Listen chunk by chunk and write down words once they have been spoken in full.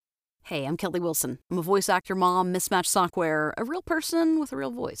Hey, I'm Kelly Wilson. I'm a voice actor, mom, mismatched software, a real person with a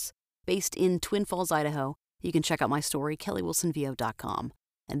real voice. Based in Twin Falls, Idaho, you can check out my story, kellywilsonvo.com.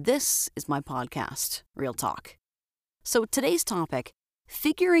 And this is my podcast, Real Talk. So today's topic,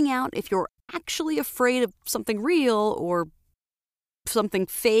 figuring out if you're actually afraid of something real or something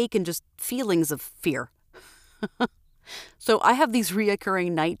fake and just feelings of fear. So I have these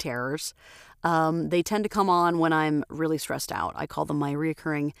reoccurring night terrors. They tend to come on when I'm really stressed out. I call them my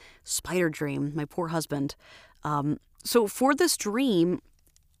reoccurring spider dream, my poor husband. So for this dream,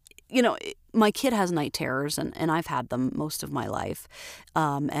 my kid has night terrors, and I've had them most of my life.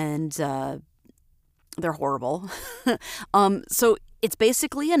 And they're horrible. So it's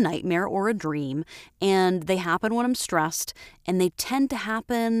basically a nightmare or a dream, and they happen when I'm stressed, and they tend to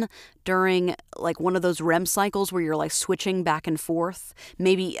happen during like one of those REM cycles where you're like switching back and forth.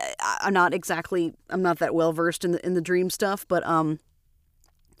 Maybe I'm not that well versed in the dream stuff, but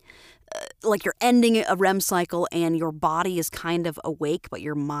like you're ending a REM cycle and your body is kind of awake, but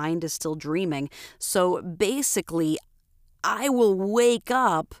your mind is still dreaming. So basically, I will wake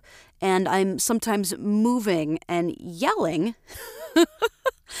up and I'm sometimes moving and yelling.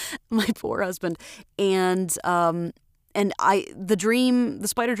 My poor husband. And the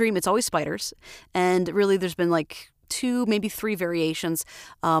spider dream, it's always spiders. And really there's been like 2, maybe 3 variations.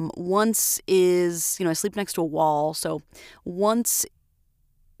 Once is, I sleep next to a wall. So once,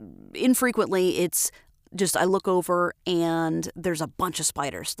 infrequently, it's just I look over and there's a bunch of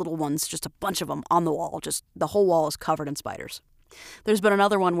spiders, little ones, just a bunch of them on the wall. Just the whole wall is covered in spiders. There's been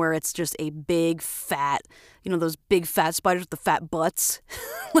another one where it's just a big fat, those big fat spiders with the fat butts,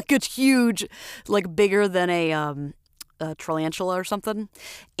 like it's huge, like bigger than a tarantula or something.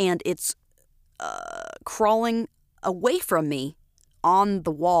 And it's crawling away from me on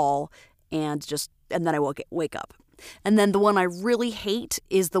the wall and then I wake up. And then the one I really hate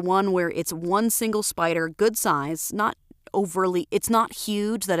is the one where it's one single spider, good size, it's not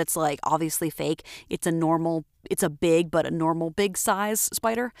huge that it's like obviously fake. It's a big, but a normal big size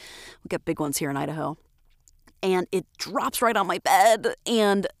spider. We get big ones here in Idaho. And it drops right on my bed.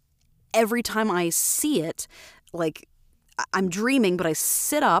 And every time I see it, like I'm dreaming, but I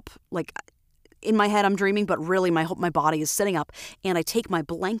sit up, like in my head I'm dreaming, but really my body is sitting up, and I take my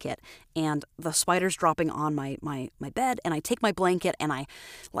blanket and the spider's dropping on my bed, and I take my blanket and I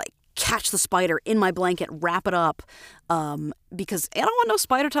like catch the spider in my blanket, wrap it up, because I don't want no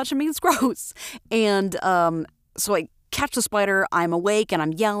spider touching me. It's gross. And so I catch the spider. I'm awake and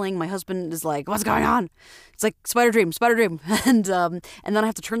I'm yelling. My husband is like, "What's going on?" It's like spider dream. And then I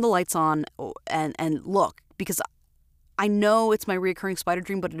have to turn the lights on and look, because I know it's my recurring spider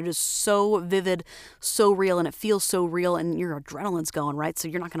dream, but it is so vivid, so real, and it feels so real, and your adrenaline's going, right? So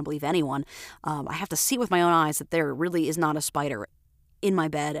you're not going to believe anyone. I have to see with my own eyes that there really is not a spider in my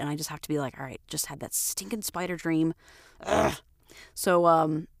bed, and I just have to be like, all right, just had that stinking spider dream. Ugh. So,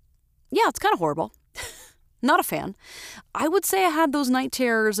 yeah, it's kind of horrible. Not a fan. I would say I had those night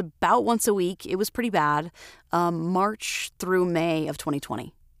terrors about once a week. It was pretty bad. March through May of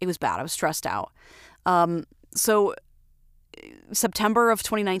 2020. It was bad. I was stressed out. So September of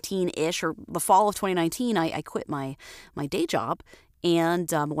 2019-ish, or the fall of 2019, I quit my day job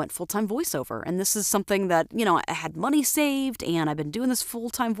and went full-time voiceover. And this is something that, I had money saved, and I've been doing this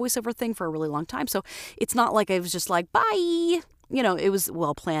full-time voiceover thing for a really long time. So it's not like I was just like, bye. It was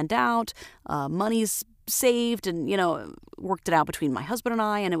well planned out, money's saved, and, worked it out between my husband and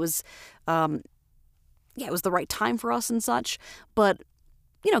I. And it was, it was the right time for us and such. But,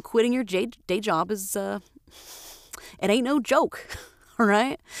 quitting your day job is, it ain't no joke. All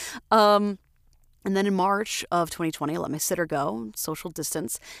right. And then in March of 2020, I let my sitter go, social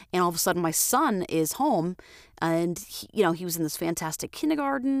distance, and all of a sudden my son is home, and he was in this fantastic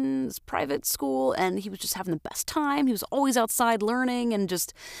kindergarten, this private school, and he was just having the best time. He was always outside learning, and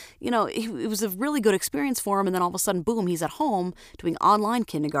just, it was a really good experience for him. And then all of a sudden, boom, he's at home doing online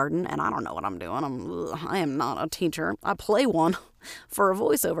kindergarten, and I don't know what I'm doing. I am not a teacher. I play one for a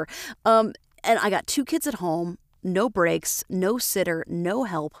voiceover. And I got 2 kids at home. No breaks, no sitter, no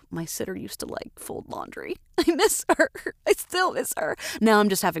help. My sitter used to fold laundry. I miss her. I still miss her. Now I'm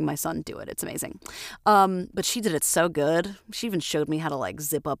just having my son do it. It's amazing. But she did it so good. She even showed me how to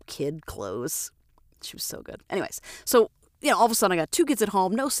zip up kid clothes. She was so good. Anyways, so, all of a sudden I got 2 kids at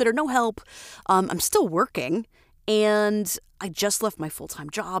home, no sitter, no help. I'm still working, and I just left my full-time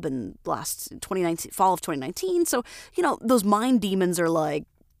job in fall of 2019. So, those mind demons are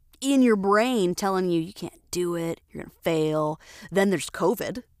in your brain telling you can't do it, you're going to fail. Then there's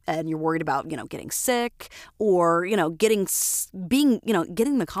COVID and you're worried about, getting sick or, getting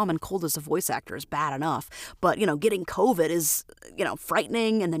the common cold as a voice actor is bad enough. But, getting COVID is,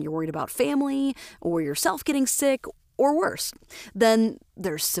 frightening. And then you're worried about family or yourself getting sick or worse. Then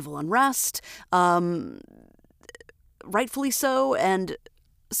there's civil unrest, rightfully so, and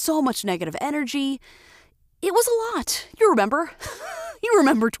so much negative energy. It was a lot. You remember? You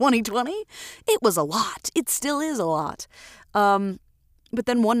remember 2020? It was a lot. It still is a lot. But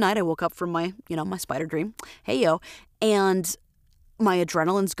then one night I woke up from my spider dream. Hey, yo. And my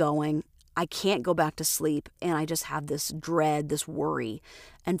adrenaline's going. I can't go back to sleep. And I just have this dread, this worry.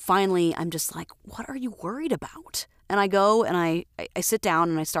 And finally, I'm just like, what are you worried about? And I go and I sit down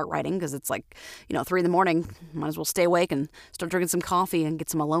and I start writing because it's like, 3 a.m. Might as well stay awake and start drinking some coffee and get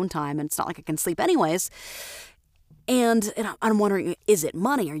some alone time. And it's not like I can sleep anyways. And I'm wondering, is it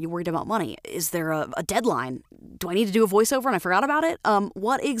money? Are you worried about money? Is there a deadline? Do I need to do a voiceover and I forgot about it?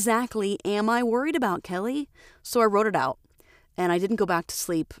 What exactly am I worried about, Kelly? So I wrote it out and I didn't go back to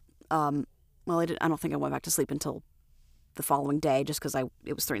sleep. I don't think I went back to sleep until the following day just because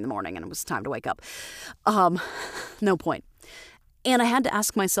it was 3 a.m. and it was time to wake up. No point. And I had to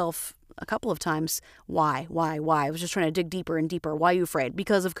ask myself a couple of times, why? I was just trying to dig deeper and deeper. Why are you afraid?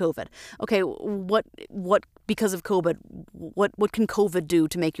 Because of COVID. Okay, what because of COVID, what can COVID do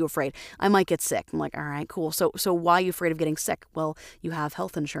to make you afraid? I might get sick. I'm like, all right, cool. So why are you afraid of getting sick? Well, you have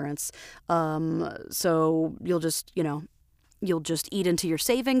health insurance. So you'll just eat into your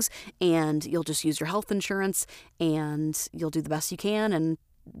savings and you'll just use your health insurance and you'll do the best you can, and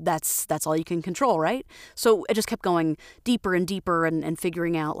that's all you can control, right? So it just kept going deeper and deeper and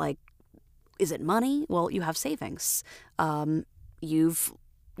figuring out, like, is it money? Well, you have savings. You've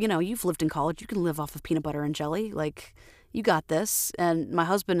lived in college. You can live off of peanut butter and jelly. Like, you got this. And my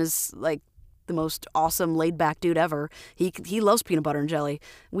husband is like the most awesome laid back dude ever. He loves peanut butter and jelly.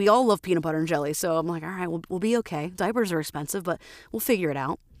 We all love peanut butter and jelly. So I'm like, all right, we'll be okay. Diapers are expensive, but we'll figure it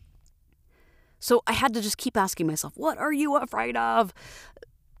out. So I had to just keep asking myself, what are you afraid of?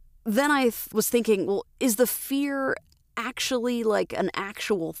 Then I was thinking, well, is the fear actually like an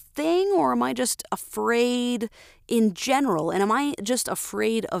actual thing, or am I just afraid in general? And am I just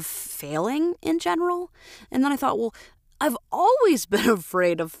afraid of failing in general? And then I thought, well, I've always been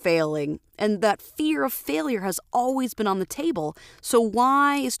afraid of failing, and that fear of failure has always been on the table. So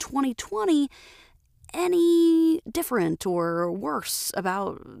why is 2020 any different or worse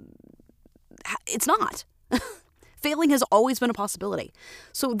about? It's not. Failing has always been a possibility.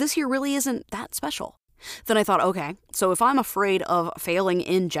 So this year really isn't that special. Then I thought, okay, so if I'm afraid of failing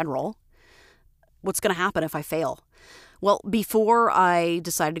in general, what's going to happen if I fail? Well, before I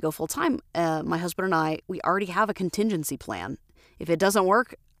decided to go full-time, my husband and I, we already have a contingency plan. If it doesn't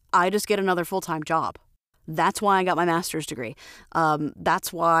work, I just get another full-time job. That's why I got my master's degree.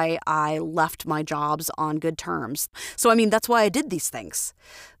 That's why I left my jobs on good terms. So, that's why I did these things.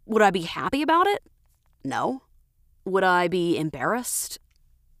 Would I be happy about it? No. Would I be embarrassed?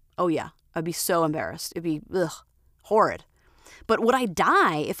 Oh, yeah. I'd be so embarrassed. It'd be horrid. But would I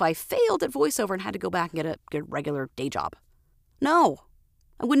die if I failed at voiceover and had to go back and get a regular day job? No,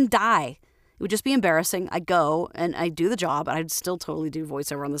 I wouldn't die. It would just be embarrassing. I'd go and I'd do the job. I'd still totally do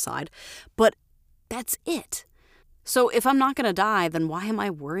voiceover on the side. But that's it. So if I'm not going to die, then why am I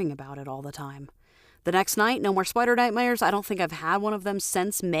worrying about it all the time? The next night, no more spider nightmares. I don't think I've had one of them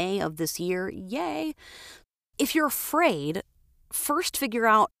since May of this year. Yay. If you're afraid, first figure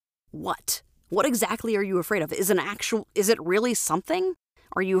out what. What exactly are you afraid of? Is it really something?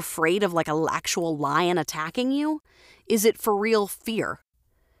 Are you afraid of like an actual lion attacking you? Is it for real fear?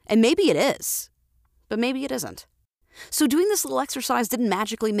 And maybe it is, but maybe it isn't. So doing this little exercise didn't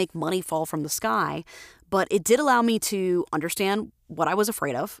magically make money fall from the sky, but it did allow me to understand what I was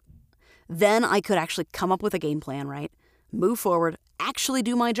afraid of. Then I could actually come up with a game plan, right? Move forward, actually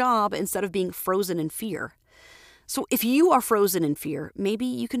do my job instead of being frozen in fear. So if you are frozen in fear, maybe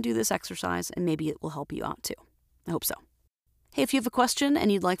you can do this exercise and maybe it will help you out too. I hope so. Hey, if you have a question and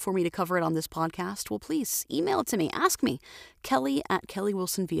you'd like for me to cover it on this podcast, well, please email it to me. Ask me,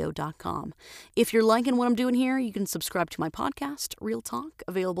 kelly@kellywilsonvo.com. If you're liking what I'm doing here, you can subscribe to my podcast, Real Talk,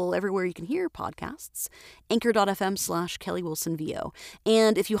 available everywhere you can hear podcasts, anchor.fm/kellywilsonvo.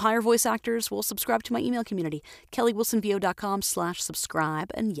 And if you hire voice actors, well, subscribe to my email community,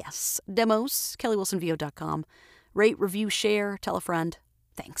 kellywilsonvo.com/subscribe. And yes, demos, kellywilsonvo.com. Rate, review, share, tell a friend.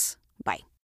 Thanks. Bye.